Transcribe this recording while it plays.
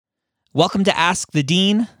Welcome to Ask the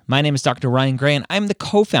Dean. My name is Dr. Ryan Gray, and I'm the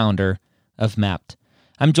co-founder of MAPT.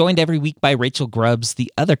 I'm joined every week by Rachel Grubbs,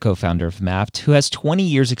 the other co-founder of MAPT, who has 20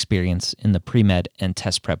 years experience in the pre-med and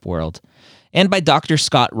test prep world, and by Dr.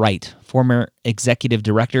 Scott Wright, former executive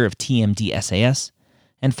director of TMD SAS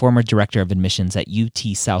and former director of admissions at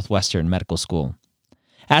UT Southwestern Medical School.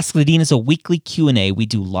 Ask the Dean is a weekly Q&A we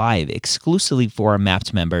do live exclusively for our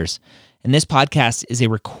MAPT members, and this podcast is a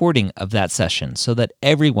recording of that session so that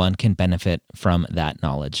everyone can benefit from that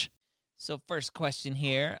knowledge. So first question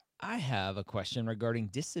here, I have a question regarding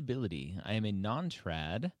disability. I am a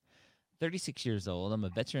non-trad, 36 years old. I'm a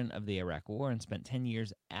veteran of the Iraq War and spent 10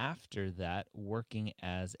 years after that working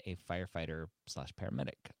as a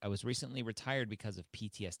firefighter/paramedic. I was recently retired because of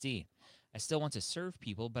PTSD. I still want to serve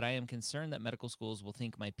people, but I am concerned that medical schools will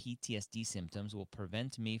think my PTSD symptoms will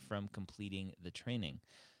prevent me from completing the training.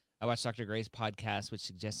 I watched Dr. Gray's podcast, which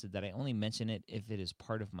suggested that I only mention it if it is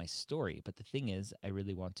part of my story. But the thing is, I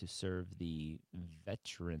really want to serve the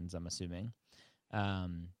veterans, I'm assuming.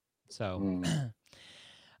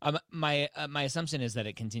 My assumption is that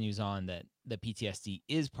it continues on that the PTSD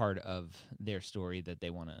is part of their story, that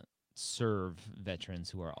they want to serve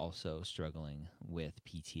veterans who are also struggling with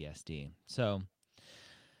PTSD. So,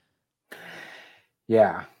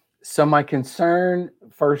 yeah. So my concern,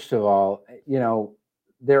 first of all,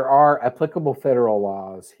 there are applicable federal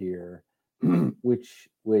laws here, which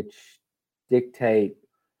dictate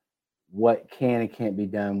what can and can't be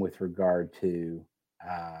done with regard to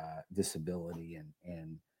disability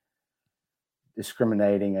and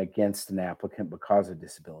discriminating against an applicant because of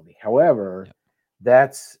disability. However,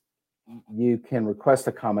 you can request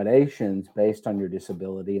accommodations based on your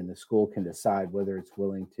disability, and the school can decide whether it's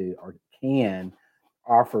willing to or can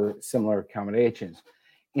offer similar accommodations.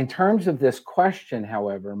 In terms of this question,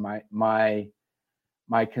 however, my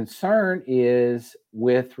concern is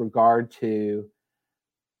with regard to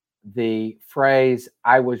the phrase,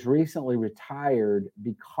 I was recently retired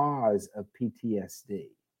because of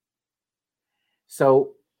PTSD.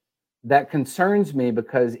 So that concerns me,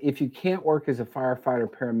 because if you can't work as a firefighter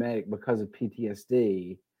paramedic because of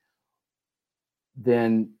PTSD,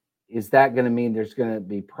 then is that going to mean there's going to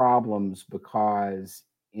be problems because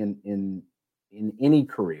in any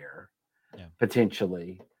career,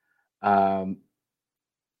 potentially? So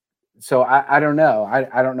I don't know.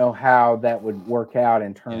 I don't know how that would work out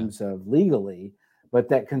in terms of legally, but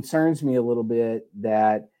that concerns me a little bit,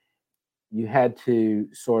 that you had to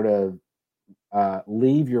sort of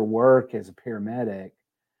leave your work as a paramedic,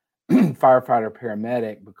 firefighter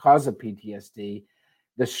paramedic, because of PTSD.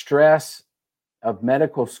 The stress of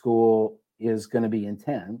medical school is going to be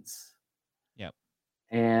intense. Yep.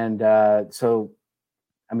 And so,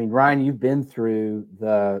 I mean, Ryan, you've been through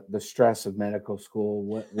the stress of medical school.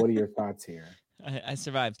 What are your thoughts here? I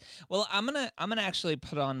survived. Well, I'm gonna actually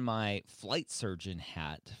put on my flight surgeon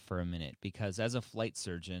hat for a minute, because as a flight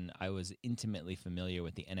surgeon, I was intimately familiar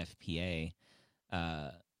with the NFPA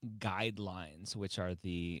guidelines, which are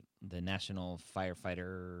the National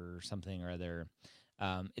Firefighter something or other.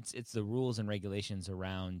 It's the rules and regulations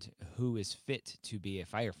around who is fit to be a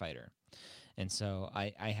firefighter, and so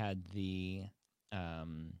I had the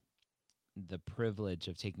privilege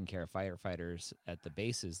of taking care of firefighters at the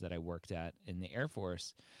bases that I worked at in the Air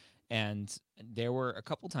Force. And there were a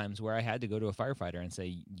couple times where I had to go to a firefighter and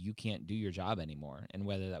say, you can't do your job anymore. And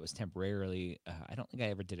whether that was temporarily, I don't think I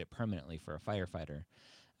ever did it permanently for a firefighter.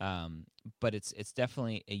 But it's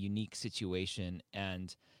definitely a unique situation,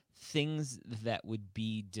 and things that would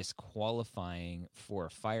be disqualifying for a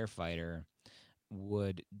firefighter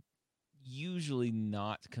would usually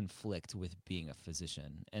not conflict with being a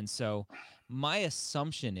physician. And so my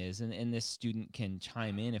assumption is, and this student can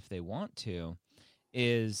chime in if they want to,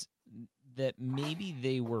 is that maybe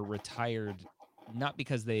they were retired not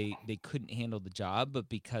because they couldn't handle the job, but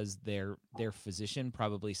because their physician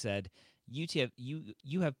probably said, you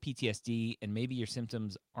have PTSD and maybe your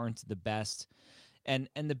symptoms aren't the best. And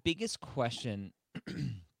the biggest question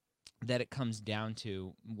that it comes down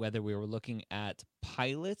to, whether we were looking at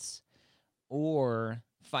pilots or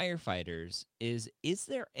firefighters, is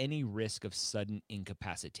there any risk of sudden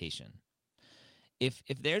incapacitation? If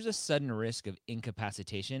there's a sudden risk of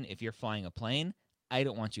incapacitation, if you're flying a plane, I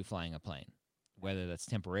don't want you flying a plane. Whether that's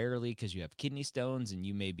temporarily because you have kidney stones and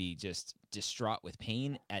you may be just distraught with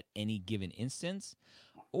pain at any given instance,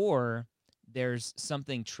 or there's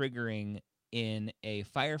something triggering in a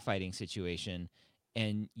firefighting situation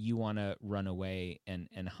and you want to run away and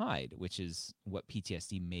hide, which is what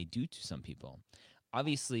PTSD may do to some people.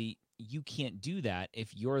 Obviously, you can't do that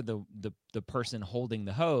if you're the person holding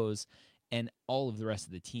the hose and all of the rest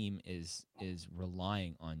of the team is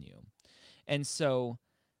relying on you. And so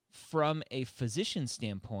from a physician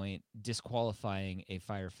standpoint, disqualifying a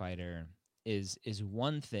firefighter is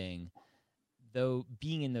one thing, though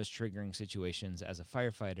being in those triggering situations as a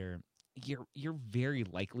firefighter, you're very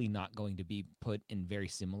likely not going to be put in very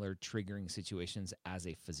similar triggering situations as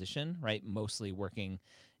a physician, right? Mostly working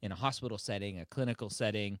in a hospital setting, a clinical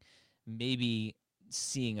setting, maybe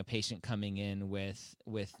seeing a patient coming in with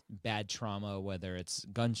bad trauma, whether it's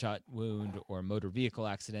gunshot wound or motor vehicle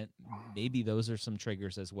accident. Maybe those are some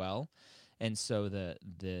triggers as well. And so the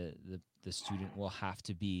student will have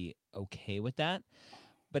to be okay with that.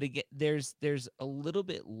 But again, there's a little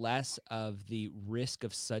bit less of the risk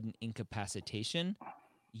of sudden incapacitation.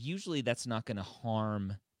 Usually that's not going to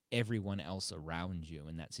harm everyone else around you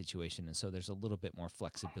in that situation. And so there's a little bit more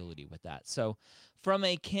flexibility with that. So from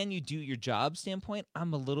a can you do your job standpoint,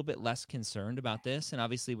 I'm a little bit less concerned about this. And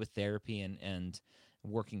obviously with therapy and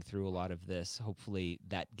working through a lot of this, hopefully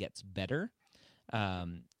that gets better.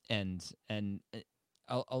 And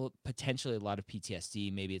potentially a lot of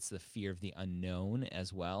PTSD. Maybe it's the fear of the unknown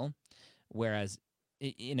as well. Whereas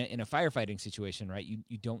in a firefighting situation, right,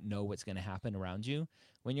 you don't know what's going to happen around you.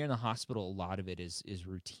 When you're in the hospital, a lot of it is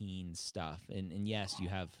routine stuff. And yes, you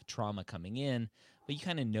have trauma coming in, but you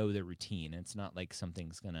kind of know the routine. It's not like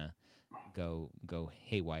something's going to go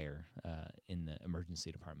haywire in the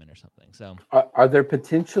emergency department or something. So are there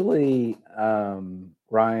potentially,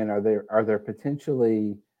 Ryan, are there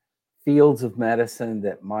potentially fields of medicine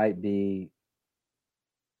that might be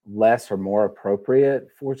less or more appropriate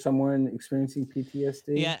for someone experiencing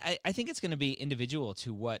PTSD? Yeah, I think it's going to be individual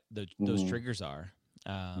to what those triggers are.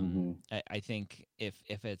 I think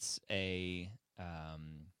if it's a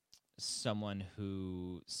someone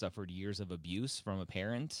who suffered years of abuse from a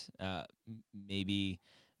parent, maybe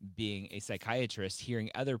being a psychiatrist, hearing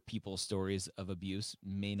other people's stories of abuse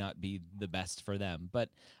may not be the best for them. But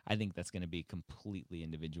I think that's going to be completely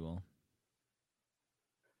individual.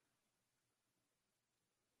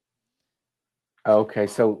 Okay,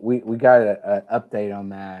 so we got an update on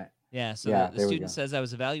that. Yeah, so the student says, I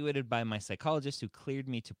was evaluated by my psychologist who cleared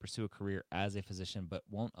me to pursue a career as a physician, but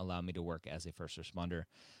won't allow me to work as a first responder.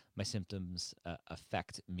 My symptoms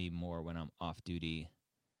affect me more when I'm off duty.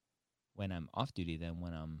 When I'm off duty than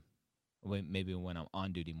when I'm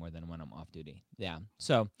on duty more than when I'm off duty. Yeah.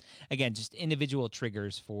 So again, just individual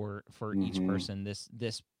triggers for each person.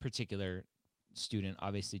 This particular student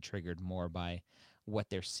obviously triggered more by what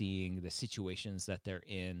they're seeing, the situations that they're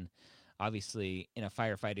in. Obviously, in a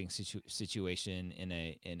firefighting situation, in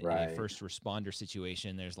a first responder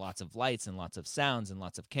situation, there's lots of lights and lots of sounds and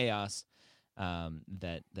lots of chaos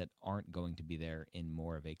that aren't going to be there in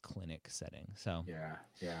more of a clinic setting. So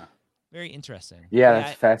yeah, very interesting. Yeah,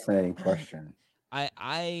 that's a fascinating question.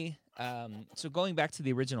 So going back to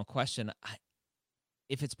the original question,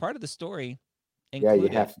 if it's part of the story, you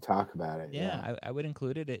have to talk about it. Yeah, I would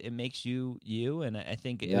include it. It makes you, and I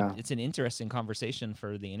think it's an interesting conversation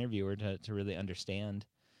for the interviewer to really understand.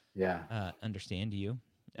 Understand you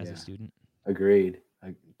as a student. Agreed.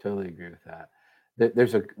 I totally agree with that.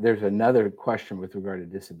 There's another question with regard to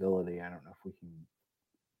disability. I don't know if we can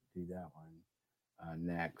do that one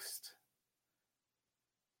next.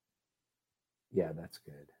 Yeah, that's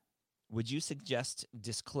good. Would you suggest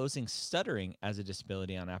disclosing stuttering as a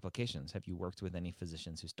disability on applications? Have you worked with any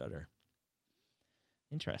physicians who stutter?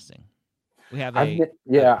 Interesting. We have a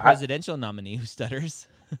presidential nominee who stutters.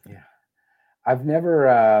 I've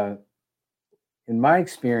never, in my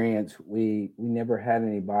experience, we never had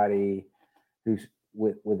anybody who's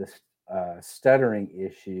with a stuttering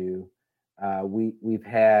issue. We've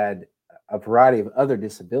had a variety of other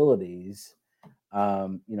disabilities.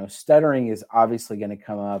 Stuttering is obviously going to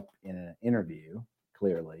come up in an interview,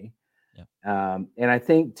 clearly. And I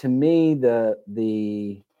think, to me,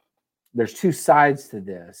 there's two sides to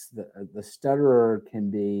this. The stutterer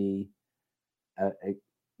can be,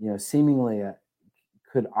 seemingly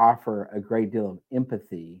could offer a great deal of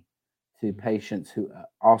empathy to patients who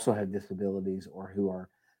also have disabilities or who are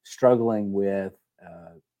struggling with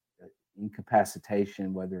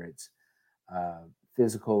incapacitation, whether it's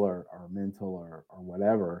physical or mental or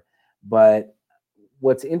whatever. But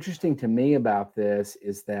what's interesting to me about this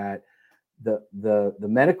is that the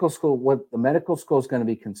medical school, what the medical school is going to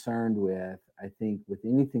be concerned with, I think, with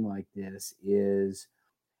anything like this, is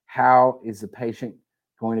how is the patient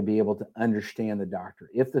going to be able to understand the doctor?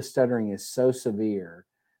 If the stuttering is so severe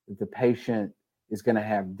that the patient is going to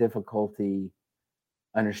have difficulty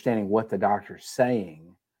understanding what the doctor's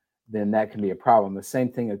saying, then that can be a problem. The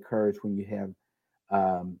same thing occurs when you have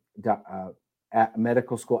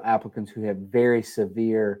medical school applicants who have very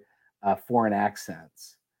severe foreign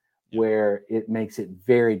accents, Yep. where it makes it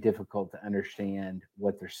very difficult to understand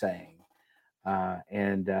what they're saying.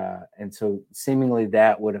 And so seemingly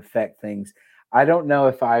that would affect things. I don't know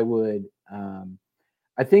if I would.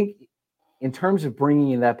 I think in terms of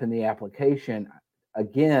bringing it up in the application,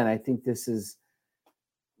 again, I think this is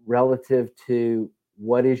relative to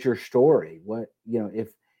what is your story. What,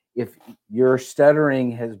 if your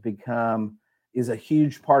stuttering has become is a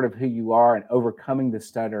huge part of who you are, and overcoming the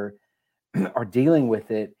stutter or dealing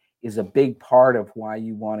with it is a big part of why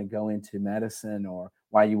you want to go into medicine or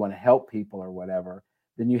why you want to help people or whatever,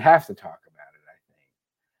 then you have to talk about it, I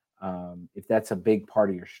think, if that's a big part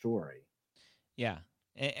of your story. Yeah.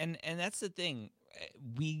 And that's the thing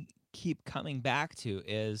we keep coming back to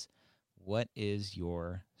is, what is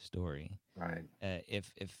your story? Right.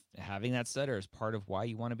 If having that stutter is part of why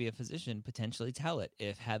you want to be a physician, potentially tell it.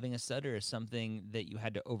 If having a stutter is something that you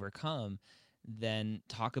had to overcome, then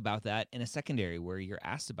talk about that in a secondary where you're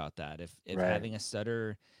asked about that. If Right. having a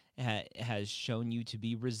stutter has shown you to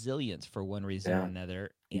be resilient for one reason or Yeah.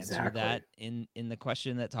 another, answer Exactly. that in the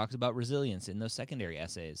question that talks about resilience in those secondary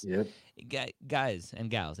essays. Yep. Guys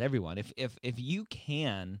and gals, everyone, if you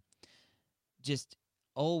can just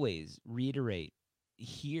always reiterate,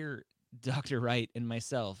 hear Dr. Wright and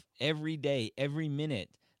myself every day, every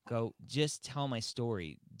minute, go, just tell my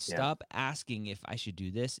story. Yeah. Stop asking if I should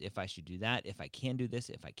do this, if I should do that, if I can do this,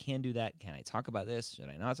 if I can do that. Can I talk about this? Should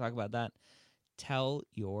I not talk about that? Tell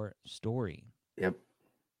your story. Yep.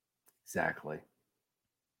 Exactly.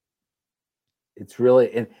 It's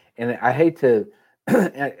really, and I hate to,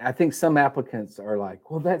 I think some applicants are like,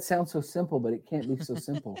 well, that sounds so simple, but it can't be so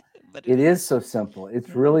simple. But It is so simple. It's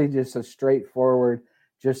really just a straightforward,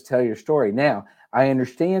 just tell your story. Now, I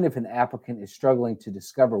understand if an applicant is struggling to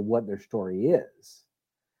discover what their story is.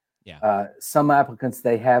 Yeah. Some applicants,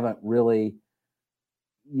 they haven't really,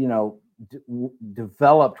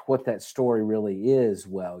 developed what that story really is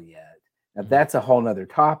well yet. Now, that's a whole nother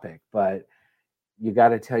topic, but you got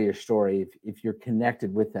to tell your story. If you're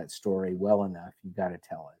connected with that story well enough, you got to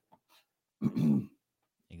tell it.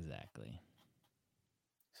 Exactly.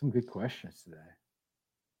 Some good questions today.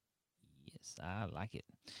 Yes, I like it.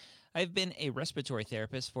 I've been a respiratory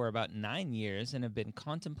therapist for about 9 years and have been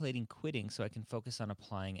contemplating quitting so I can focus on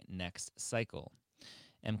applying next cycle.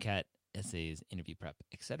 MCAT, essays, interview prep,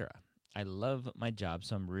 etc. I love my job,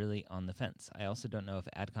 so I'm really on the fence. I also don't know if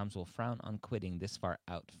ADCOMS will frown on quitting this far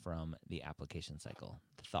out from the application cycle.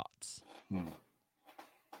 Thoughts?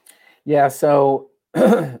 Yeah, so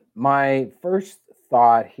my first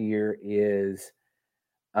thought here is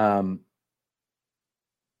I'm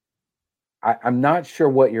not sure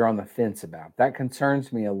what you're on the fence about. That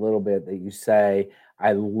concerns me a little bit that you say,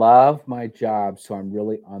 I love my job, so I'm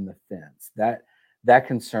really on the fence. That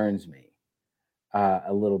concerns me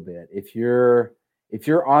a little bit. If you're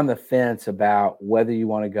on the fence about whether you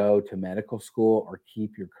want to go to medical school or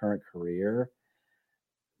keep your current career,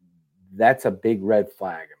 that's a big red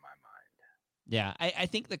flag in my mind. Yeah, I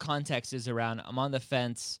think the context is around I'm on the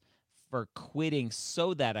fence for quitting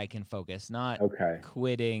so that I can focus, not Okay.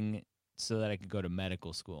 quitting so that I can go to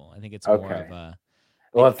medical school. I think it's more Okay. of a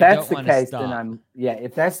Well, if I that's don't the want to case, stop.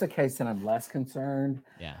 if that's the case, then I'm less concerned.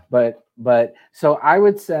 Yeah. But so I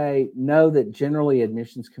would say know that generally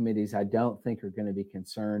admissions committees, I don't think are going to be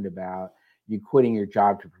concerned about you quitting your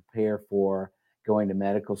job to prepare for going to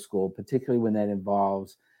medical school, particularly when that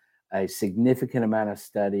involves a significant amount of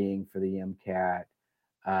studying for the MCAT.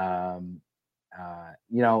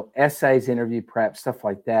 Essays, interview prep, stuff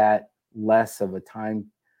like that, less of a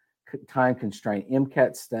time constraint.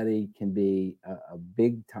 MCAT study can be a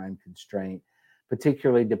big time constraint,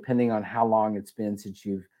 particularly depending on how long it's been since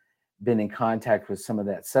you've been in contact with some of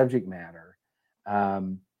that subject matter.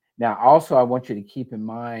 Now, also, I want you to keep in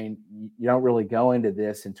mind, you don't really go into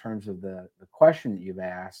this in terms of the question that you've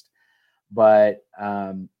asked, but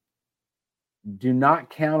do not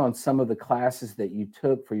count on some of the classes that you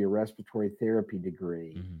took for your respiratory therapy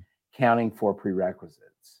degree counting for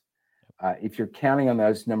prerequisites. If you're counting on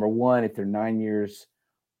those, number one, if they're 9 years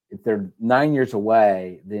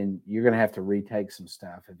away, then you're going to have to retake some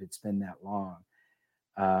stuff if it's been that long.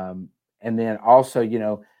 And then also,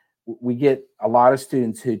 we get a lot of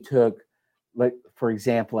students who took, like, for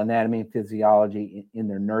example, anatomy and physiology in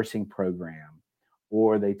their nursing program,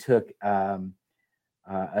 or they took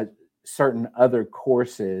certain other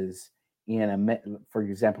courses for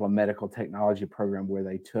example, a medical technology program where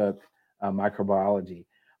they took microbiology.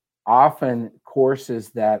 Often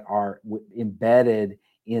courses that are embedded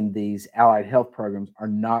in these allied health programs are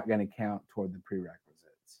not going to count toward the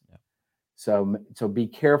prerequisites. Yeah. So be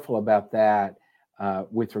careful about that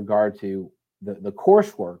with regard to the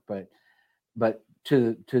coursework, but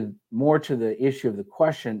to more to the issue of the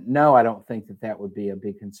question, no, I don't think that would be a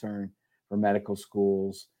big concern for medical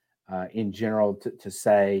schools in general to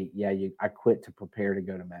say, yeah, I quit to prepare to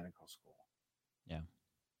go to medical school.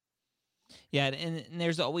 Yeah, and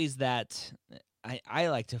there's always that. I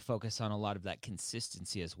like to focus on a lot of that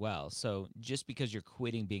consistency as well. So just because you're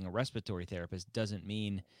quitting being a respiratory therapist doesn't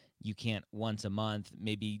mean you can't once a month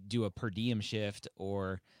maybe do a per diem shift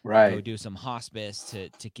or go do some hospice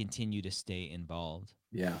to continue to stay involved.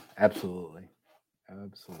 Yeah, absolutely.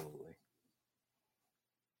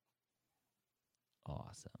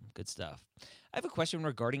 Awesome. Good stuff. I have a question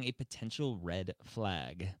regarding a potential red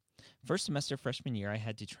flag. First semester freshman year, I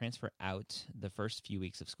had to transfer out the first few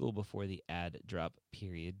weeks of school before the add drop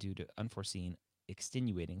period due to unforeseen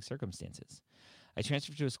extenuating circumstances. I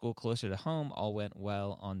transferred to a school closer to home. All went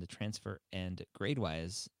well on the transfer and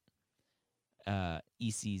grade-wise,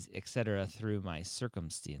 ECs, etc. through my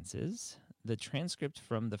circumstances. The transcript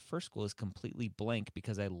from the first school is completely blank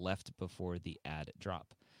because I left before the add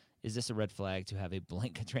drop. Is this a red flag to have a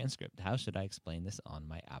blank transcript? How should I explain this on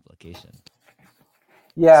my application?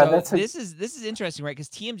 Yeah, so this is interesting, right? Because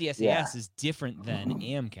TMDSAS is different than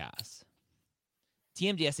AMCAS.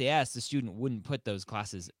 TMDSAS, the student wouldn't put those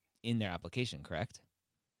classes in their application, correct?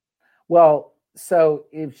 Well, so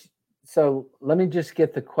let me just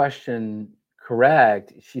get the question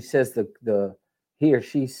correct. She says he or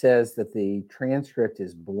she says that the transcript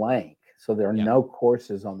is blank. So there are no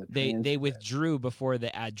courses on the transcript. They withdrew before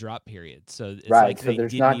the add drop period. So it's like they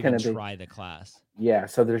didn't even try the class. Yeah,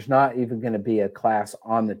 so there's not even going to be a class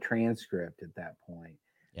on the transcript at that point.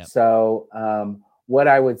 Yep. So what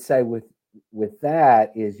I would say with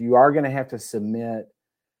that is you are going to have to submit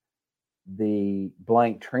the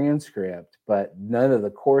blank transcript, but none of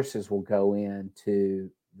the courses will go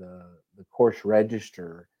into the course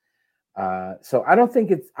register. So I don't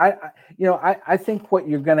think it's I think what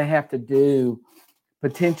you're going to have to do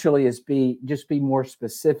potentially is be more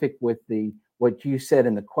specific with what you said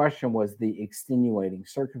in the question was the extenuating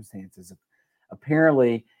circumstances.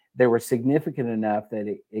 Apparently they were significant enough that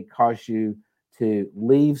it caused you to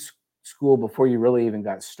leave school before you really even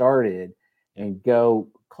got started and go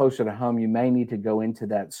closer to home. You may need to go into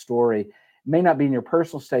that story. It may not be in your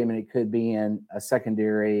personal statement. It could be in a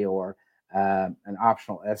secondary or an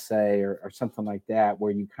optional essay or something like that,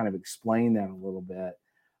 where you kind of explain that a little bit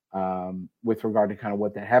with regard to kind of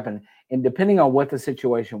what that happened. And depending on what the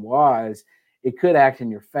situation was, it could act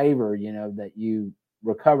in your favor, that you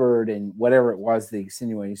recovered and whatever it was, the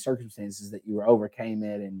extenuating circumstances, that you overcame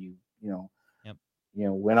it and you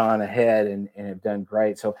went on ahead and have done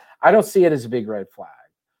great. So I don't see it as a big red flag.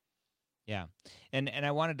 Yeah. And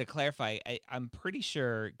I wanted to clarify, I'm pretty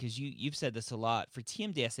sure, because you've said this a lot, for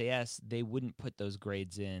TMDSAS, they wouldn't put those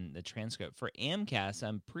grades in the transcript. For AMCAS,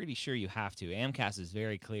 I'm pretty sure you have to. AMCAS is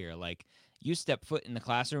very clear. Like, you step foot in the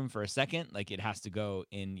classroom for a second, like, it has to go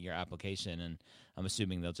in your application. And I'm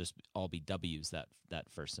assuming they'll just all be W's that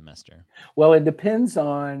first semester. Well, it depends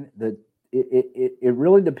on it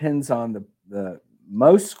really depends on the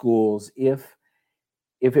most schools. If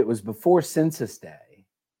it was before census day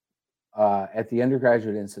at the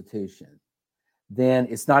undergraduate institution, then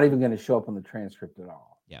it's not even going to show up on the transcript at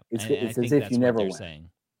all. Yeah, it's as if you never went. Saying.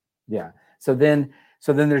 Yeah. So then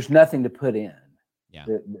there's nothing to put in. Yeah.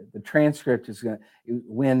 The transcript is going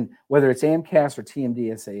to, whether it's AMCAS or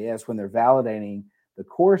TMDSAS, when they're validating the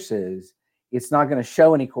courses, it's not going to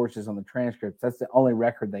show any courses on the transcript. That's the only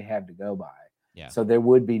record they have to go by. Yeah. So there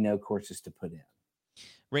would be no courses to put in.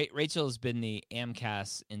 Rachel has been the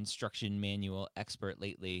AMCAS instruction manual expert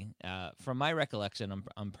lately. From my recollection,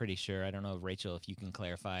 I'm pretty sure. I don't know, Rachel, if you can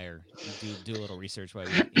clarify or do a little research while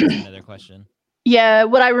we answer another question. Yeah,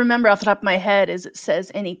 what I remember off the top of my head is it says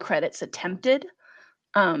any credits attempted.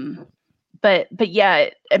 But yeah,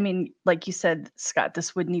 I mean, like you said, Scott,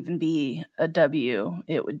 this wouldn't even be a W.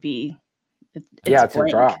 It would be it's a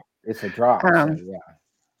drop. It's a drop. So, yeah.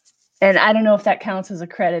 And I don't know if that counts as a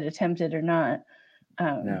credit attempted or not.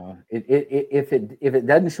 No, if it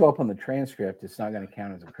doesn't show up on the transcript, it's not going to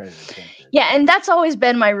count as a credit attempted. Yeah, and that's always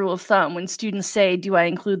been my rule of thumb when students say, "Do I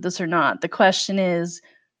include this or not?" The question is,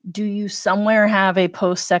 do you somewhere have a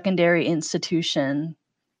post-secondary institution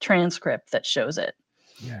transcript that shows it?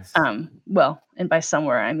 Yes. Well, and by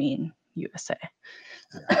somewhere I mean USA,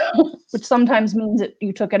 yeah. Which sometimes means that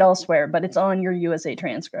you took it elsewhere, but it's on your USA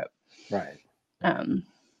transcript. Right. All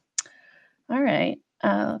right.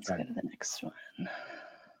 Let's go to the next one.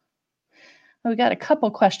 We got a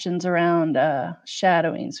couple questions around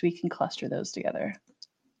shadowing, so we can cluster those together.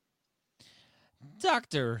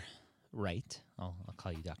 Dr. Wright I'll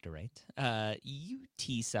call you Dr. Wright.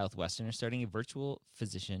 UT Southwestern is starting a virtual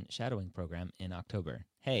physician shadowing program in October.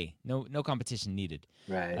 Hey, no competition needed.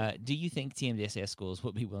 Right. Do you think TMDSAS schools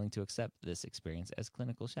will be willing to accept this experience as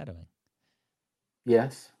clinical shadowing?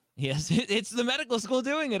 Yes. Yes, it's the medical school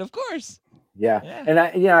doing it, of course. Yeah. Yeah. And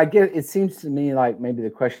I get, it seems to me like maybe the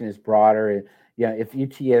question is broader. Yeah, if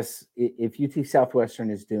UT Southwestern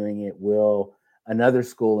is doing it, will another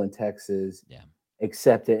school in Texas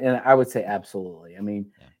accept it? And I would say absolutely. I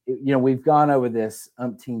mean, we've gone over this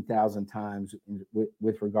umpteen thousand times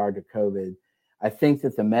with regard to COVID. I think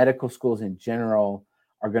that the medical schools in general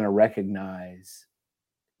are going to recognize,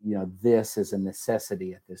 this as a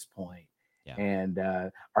necessity at this point, and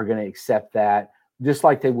are going to accept that just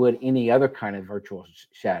like they would any other kind of virtual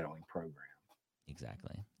shadowing program.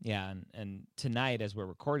 Exactly. Yeah, and tonight, as we're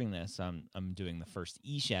recording this, I'm doing the first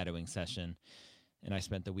e-shadowing session, and I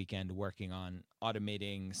spent the weekend working on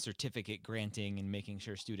automating certificate granting and making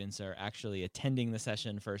sure students are actually attending the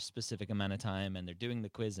session for a specific amount of time, and they're doing the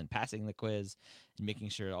quiz and passing the quiz, and making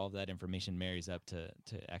sure all of that information marries up to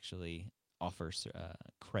actually offer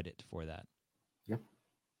credit for that. Yep.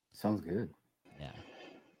 Sounds good. Yeah.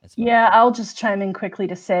 Yeah, I'll just chime in quickly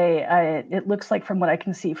to say it looks like from what I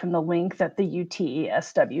can see from the link that the UT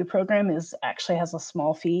SW program actually has a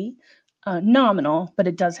small fee, nominal, but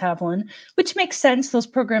it does have one, which makes sense. Those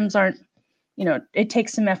programs aren't, it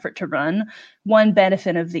takes some effort to run. One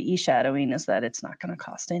benefit of the e-shadowing is that it's not going to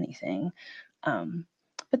cost anything.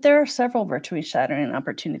 But there are several virtual shadowing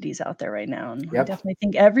opportunities out there right now. And I definitely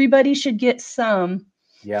think everybody should get some.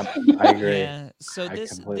 Yep, I agree. Yeah, so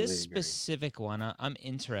this specific one I'm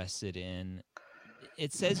interested in.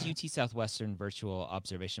 It says UT Southwestern Virtual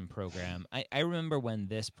Observation Program. I remember when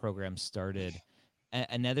this program started,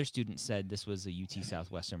 another student said this was a UT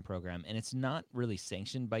Southwestern program, and it's not really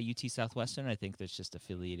sanctioned by UT Southwestern. I think there's just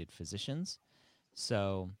affiliated physicians.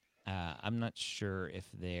 So I'm not sure if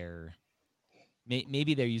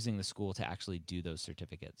maybe they're using the school to actually do those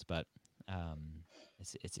certificates, but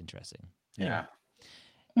it's interesting. Yeah.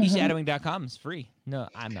 eShadowing.com is free. No,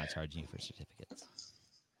 I'm not charging you for certificates.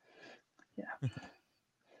 Yeah.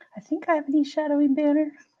 I think I have an e-shadowing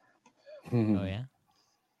banner. Oh, yeah?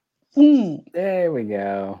 There we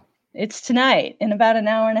go. It's tonight in about an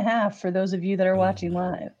hour and a half for those of you that are watching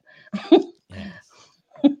live.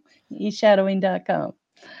 Yes. eShadowing.com.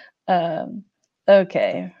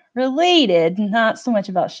 Okay. Related, not so much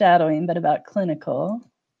about shadowing, but about clinical.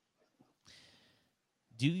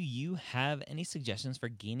 Do you have any suggestions for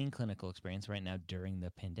gaining clinical experience right now during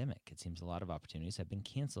the pandemic? It seems a lot of opportunities have been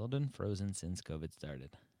canceled and frozen since COVID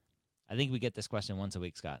started. I think we get this question once a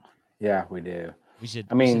week, Scott. Yeah, we do. We should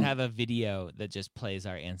have a video that just plays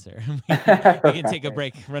our answer. we can take a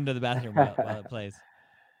break, run to the bathroom while it plays.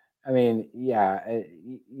 I mean,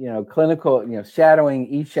 clinical, shadowing,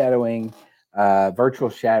 e-shadowing,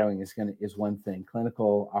 virtual shadowing is one thing.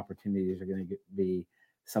 Clinical opportunities are going to be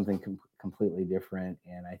something completely different.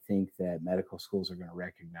 And I think that medical schools are going to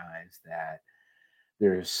recognize that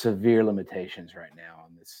there's severe limitations right now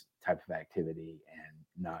on this type of activity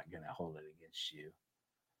and not going to hold it against you.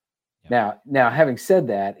 Yep. Now, having said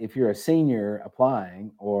that, if you're a senior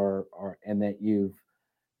applying and that you've,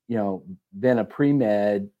 been a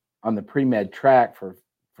pre-med on the pre-med track for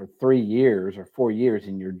 3 years or 4 years,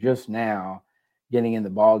 and you're just now getting in the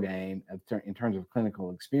ball game in terms of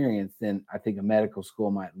clinical experience, then I think a medical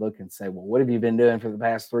school might look and say, well, what have you been doing for the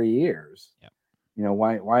past 3 years? Yep.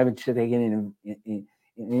 Why haven't you taken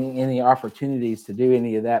any opportunities to do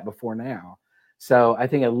any of that before now? So I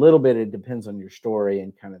think a little bit, it depends on your story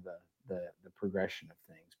and kind of the progression of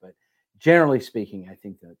things. But generally speaking, I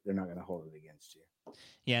think that they're not going to hold it against you.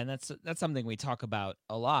 Yeah, and that's something we talk about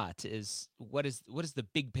a lot is what does the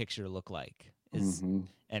big picture look like?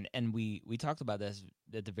 And we talked about this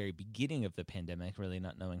at the very beginning of the pandemic, really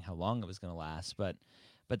not knowing how long it was going to last, but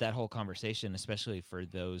that whole conversation, especially for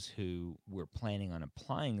those who were planning on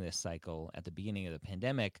applying this cycle at the beginning of the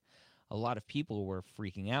pandemic, a lot of people were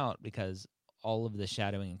freaking out because all of the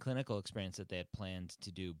shadowing and clinical experience that they had planned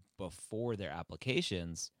to do before their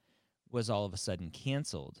applications was all of a sudden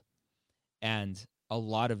canceled. And a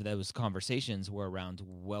lot of those conversations were around,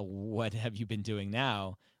 well, what have you been doing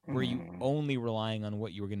now? Were you only relying on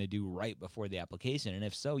what you were going to do right before the application? And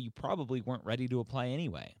if so, you probably weren't ready to apply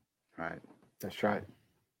anyway. Right. That's right.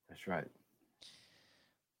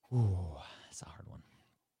 Ooh, that's a hard one.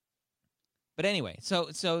 But anyway,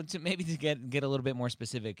 so to maybe to get a little bit more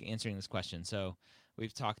specific answering this question. So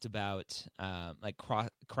we've talked about like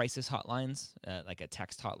crisis hotlines, like a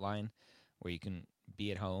text hotline where you can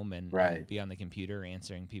be at home and Right. be on the computer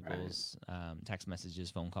answering people's text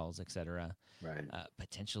messages, phone calls, etc. Right.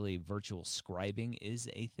 Potentially virtual scribing is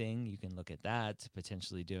a thing. You can look at that,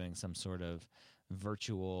 potentially doing some sort of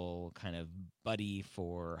virtual kind of buddy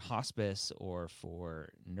for hospice or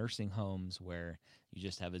for nursing homes where you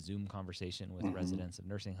just have a Zoom conversation with residents of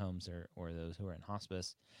nursing homes or those who are in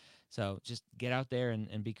hospice. So just get out there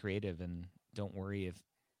and be creative, and don't worry if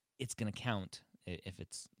it's going to count, if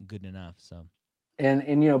it's good enough. So,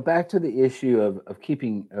 And back to the issue of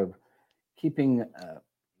keeping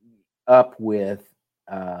up with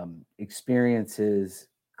experiences,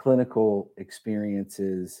 clinical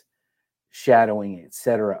experiences, shadowing, et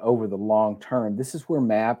cetera, over the long term. This is where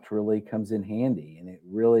MAPT really comes in handy, and it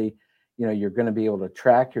really, you're going to be able to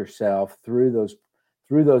track yourself through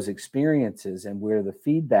those experiences, and where the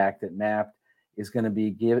feedback that MAPT is going to be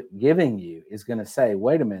giving you is going to say,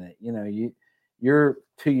 wait a minute, you're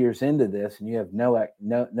 2 years into this and you have no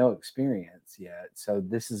experience yet, so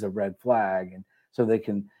this is a red flag. And so they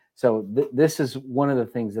can. So this is one of the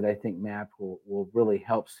things that I think MAPT will really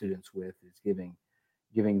help students with, is giving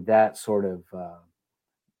that sort of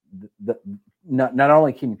not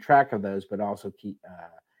only keeping track of those, but also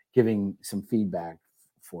giving some feedback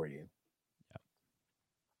for you.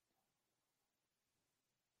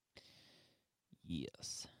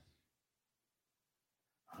 Yes.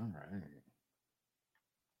 All right.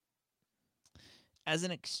 As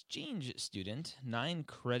an exchange student, 9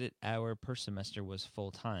 credit hour per semester was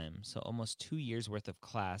full time, so almost 2 years worth of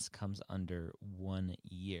class comes under 1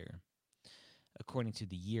 year. According to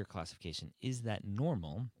the year classification, is that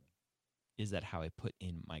normal? Is that how I put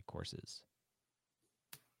in my courses?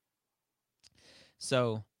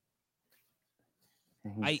 So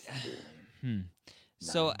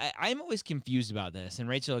I'm always confused about this. And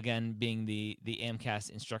Rachel, again, being the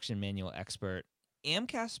AMCAS instruction manual expert,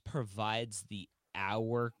 AMCAS provides the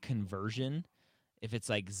hour conversion. If it's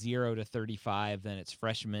like 0 to 35, then it's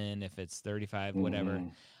freshman. If it's 35, whatever.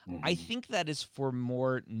 I think that is for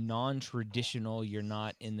more non-traditional, you're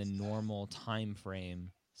not in the normal time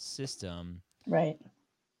frame system. Right.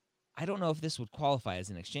 I don't know if this would qualify as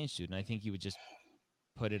an exchange student. I think you would just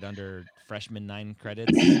put it under freshman 9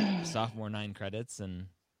 credits, sophomore 9 credits,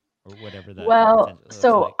 or whatever that. Well,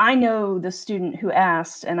 so like. I know the student who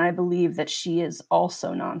asked, and I believe that she is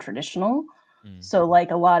also non-traditional. So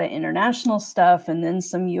like a lot of international stuff and then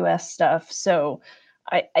some US stuff. So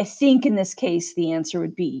I think in this case, the answer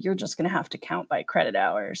would be you're just going to have to count by credit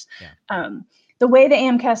hours. Yeah. The way the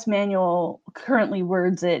AMCAS manual currently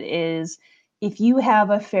words it is, if you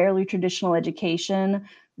have a fairly traditional education,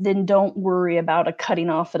 then don't worry about a cutting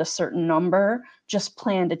off at a certain number. Just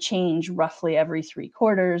plan to change roughly every 3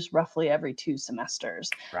 quarters, roughly every 2 semesters.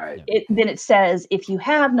 Right. Then it says, if you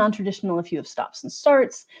have non-traditional, if you have stops and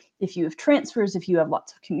starts, if you have transfers, if you have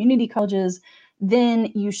lots of community colleges,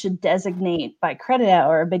 then you should designate by credit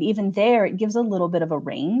hour. But even there, it gives a little bit of a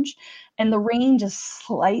range. And the range is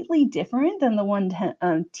slightly different than the one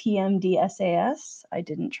TMDSAS. I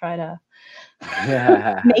didn't try to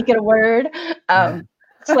make it a word.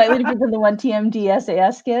 Slightly different than the one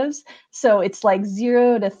TMDSAS gives. So it's like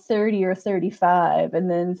 0 to 30 or 35,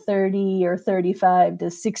 and then 30 or 35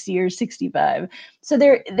 to 60 or 65. So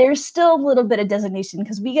there's still a little bit of designation,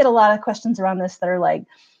 because we get a lot of questions around this that are like,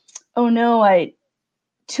 oh no,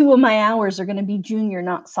 2 of my hours are going to be junior,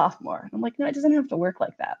 not sophomore. I'm like, no, it doesn't have to work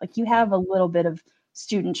like that. Like, you have a little bit of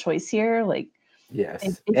student choice here. Like,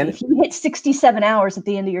 yes, if you hit 67 hours at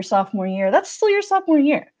the end of your sophomore year, that's still your sophomore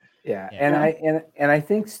year. Yeah. And I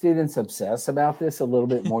think students obsess about this a little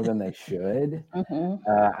bit more than they should.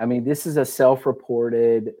 I mean, this is a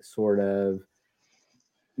self-reported sort of,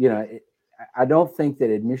 I don't think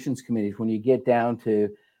that admissions committees, when you get down to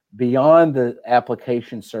beyond the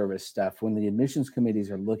application service stuff, when the admissions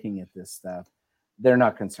committees are looking at this stuff, they're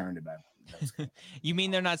not concerned about it. You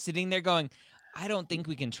mean they're not sitting there going, I don't think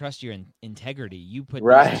we can trust your integrity. You put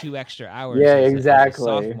these 2 extra hours as a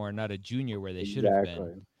sophomore, not a junior, where they should have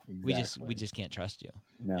been. Exactly. We just can't trust you.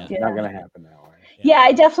 No, not going to happen that way. Yeah,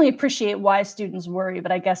 I definitely appreciate why students worry,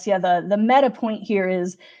 but I guess the meta point here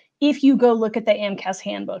is, if you go look at the AMCAS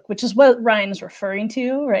handbook, which is what Ryan is referring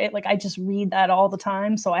to, right? Like, I just read that all the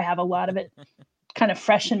time, so I have a lot of it kind of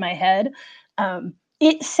fresh in my head.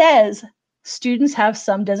 It says students have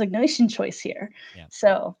some designation choice here. Yeah.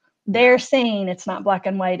 So they're saying it's not black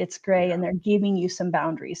and white, it's gray, and they're giving you some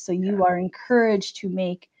boundaries. So you are encouraged to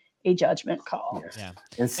make a judgment call. Yes. Yeah.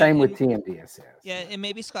 And same with TMDSAS. Yeah, and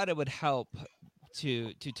maybe, Scott, it would help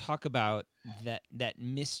to talk about that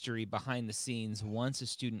mystery behind the scenes once a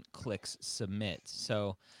student clicks submit.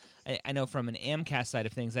 So I know from an AMCAS side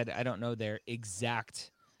of things, I don't know their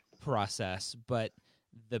exact process, but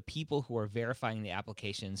the people who are verifying the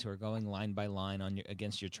applications, who are going line by line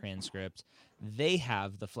against your transcript, they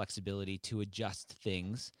have the flexibility to adjust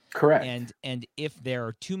things. Correct. And if there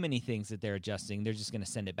are too many things that they're adjusting, they're just going to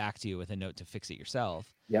send it back to you with a note to fix it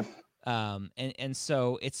yourself. Yep. And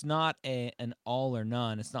so it's not an all or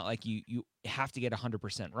none. It's not like you have to get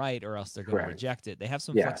 100% right or else they're going to reject it. They have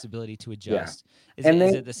some flexibility to adjust. Yeah.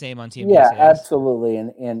 Is it the same on TMDSAS? Yeah, absolutely.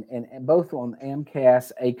 And both on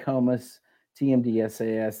AMCAS, ACOMAS,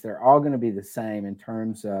 TMDSAS, they're all going to be the same in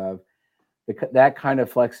terms of that kind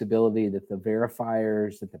of flexibility that the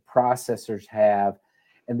verifiers, that the processors have.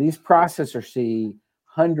 And these processors see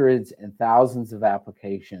hundreds and thousands of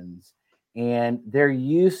applications, and they're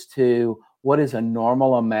used to what is a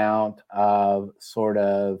normal amount of sort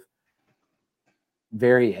of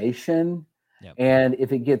variation. Yep. And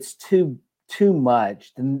if it gets too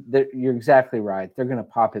much, then you're exactly right. They're going to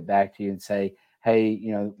pop it back to you and say, hey,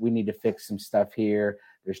 we need to fix some stuff here.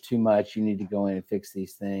 There's too much. You need to go in and fix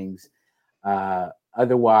these things.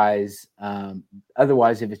 Otherwise,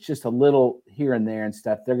 if it's just a little here and there and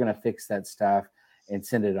stuff, they're going to fix that stuff and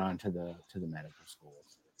send it on to the medical schools.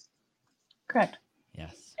 Correct.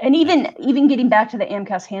 Yes. And even getting back to the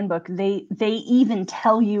AMCAS handbook, they even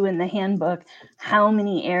tell you in the handbook how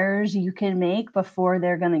many errors you can make before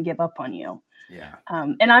they're going to give up on you. Yeah.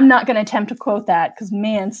 And I'm not going to attempt to quote that because,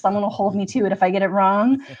 man, someone will hold me to it if I get it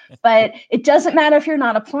wrong. But it doesn't matter if you're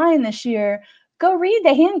not applying this year. Go read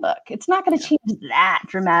the handbook. It's not going to change that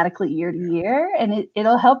dramatically year to year, and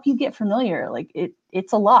it'll help you get familiar. Like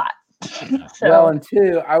it's a lot. Well, and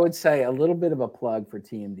two, I would say a little bit of a plug for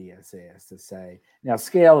TMDSAS to say, now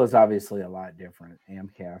scale is obviously a lot different.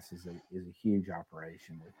 AMCAS is a huge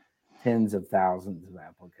operation with tens of thousands of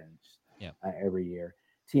applicants every year.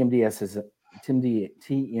 TMDSAS is a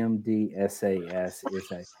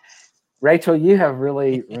Rachel, you have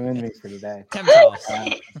really ruined me for today. I'm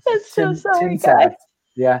so sorry, guys.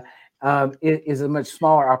 Yeah. It is a much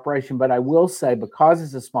smaller operation, but I will say because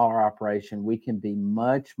it's a smaller operation, we can be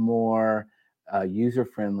much more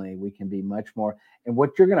user-friendly. We can be much more. And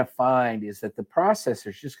what you're going to find is that the processor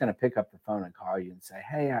is just going to pick up the phone and call you and say,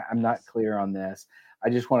 hey, I'm not clear on this. I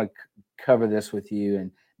just want to cover this with you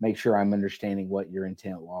and make sure I'm understanding what your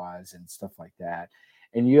intent was and stuff like that.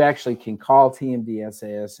 And you actually can call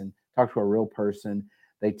TMDSAS and talk to a real person.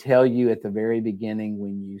 They tell you at the very beginning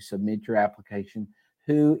when you submit your application,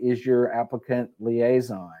 who is your applicant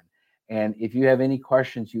liaison? And if you have any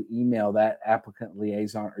questions, you email that applicant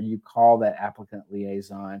liaison or you call that applicant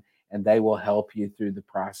liaison and they will help you through the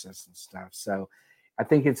process and stuff. So I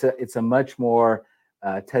think it's a much more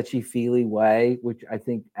touchy-feely way, which I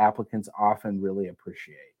think applicants often really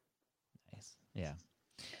appreciate. Nice. Yeah.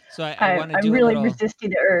 So I want to do really resisting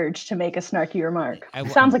the urge to make a snarky remark.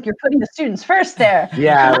 It sounds like you're putting the students first there.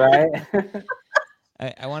 Yeah, right.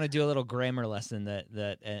 I want to do a little grammar lesson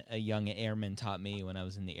that a young airman taught me when I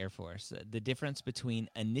was in the Air Force. The difference between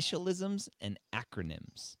initialisms and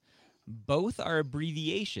acronyms. Both are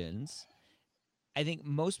abbreviations. I think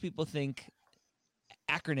most people think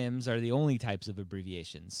acronyms are the only types of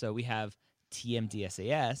abbreviations. So we have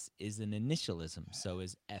TMDSAS is an initialism. So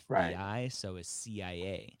is FBI. Right. So is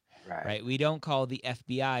CIA. Right. We don't call the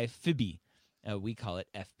FBI FIBI. We call it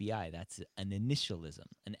FBI. That's an initialism.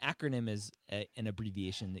 An acronym is an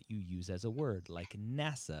abbreviation that you use as a word, like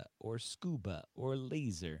NASA or scuba or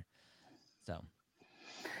laser.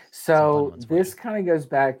 So this kind of goes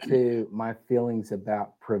back to my feelings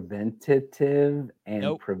about preventative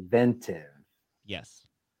and preventive. Yes.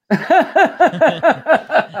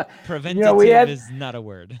 Preventative is not a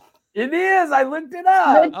word. It is. I looked it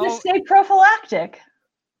up. Just say prophylactic.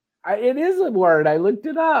 It is a word. I looked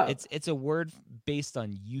it up. It's a word based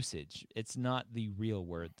on usage. It's not the real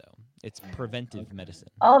word, though. It's preventive medicine.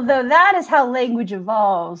 Although that is how language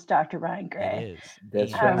evolves, Dr. Ryan Gray. It is.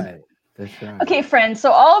 That's right. That's right. Okay, friends.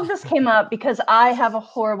 So all of this came up because I have a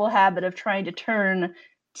horrible habit of trying to turn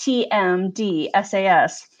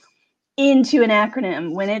TMDSAS into an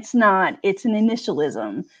acronym when it's not. It's an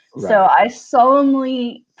initialism. Right. So I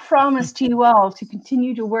solemnly promise to you all to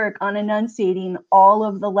continue to work on enunciating all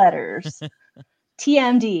of the letters.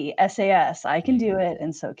 TMD, SAS. I can do it,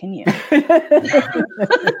 and so can you.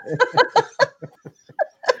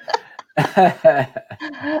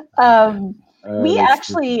 We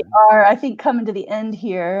actually are, I think, coming to the end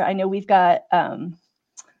here. I know we've got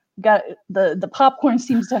the popcorn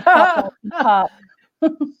seems to pop.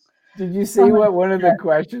 Did you see what one of the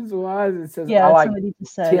questions was? It says, somebody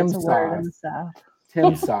just said Tim it's a word in the South.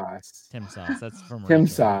 Tim Sauce. Tim Sauce. That's from Tim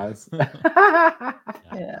Rachel. Sauce.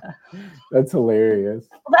 Yeah. That's hilarious.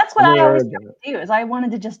 Well, that's what I Never always heard tried that. to do is I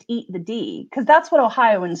wanted to just eat the D because that's what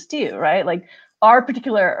Ohioans do, right? Like our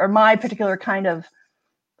particular or my particular kind of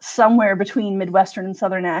somewhere between Midwestern and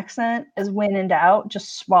Southern accent is when in doubt,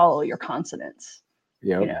 just swallow your consonants.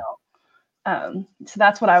 Yep. You know, so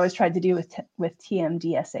that's what I always tried to do with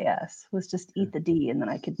TMDSAS was just eat the D and then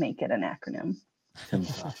I could make it an acronym. Tim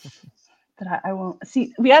Sauce. But I won't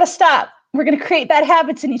see. We got to stop. We're going to create bad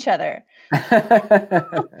habits in each other.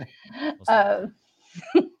 But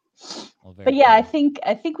yeah, I think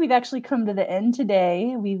we've actually come to the end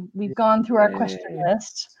today. We've gone through our question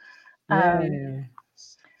list.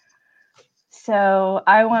 So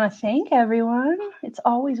I want to thank everyone. It's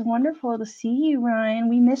always wonderful to see you, Ryan.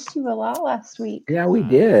 We missed you a lot last week. Yeah, we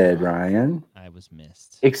did, Ryan. I was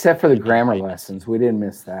missed. Except for the grammar lessons. We didn't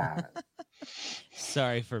miss that.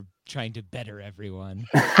 Sorry for trying to better everyone.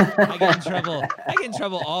 I get in trouble. I get in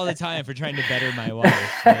trouble all the time for trying to better my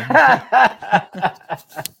wife.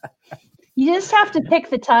 You just have to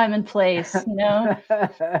pick the time and place, you know,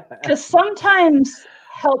 because sometimes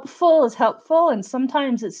helpful is helpful and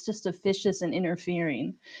sometimes it's just officious and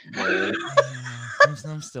interfering.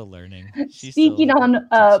 I'm still learning. Speaking on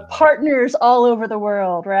partners all over the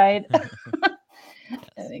world, right?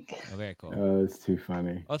 I think. Oh, very cool. Oh, it's too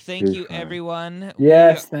funny. Well, thank you, everyone.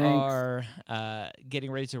 Yes, we thanks. are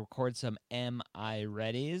getting ready to record some Am I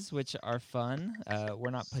Readies, which are fun.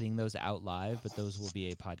 We're not putting those out live, but those will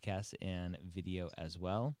be a podcast and video as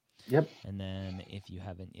well. Yep. And then if you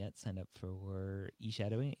haven't yet, sign up for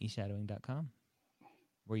eShadowing at eShadowing.com,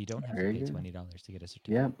 where you don't have to pay $20 to get a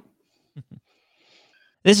certificate. Yep.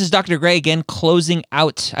 This is Dr. Gray again, closing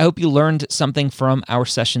out. I hope you learned something from our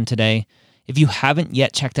session today. If you haven't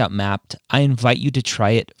yet checked out Mappd, I invite you to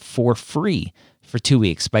try it for free for 2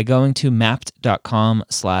 weeks by going to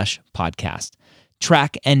mappd.com/podcast.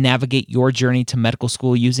 Track and navigate your journey to medical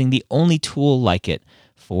school using the only tool like it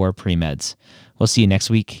for pre-meds. We'll see you next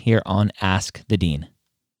week here on Ask the Dean.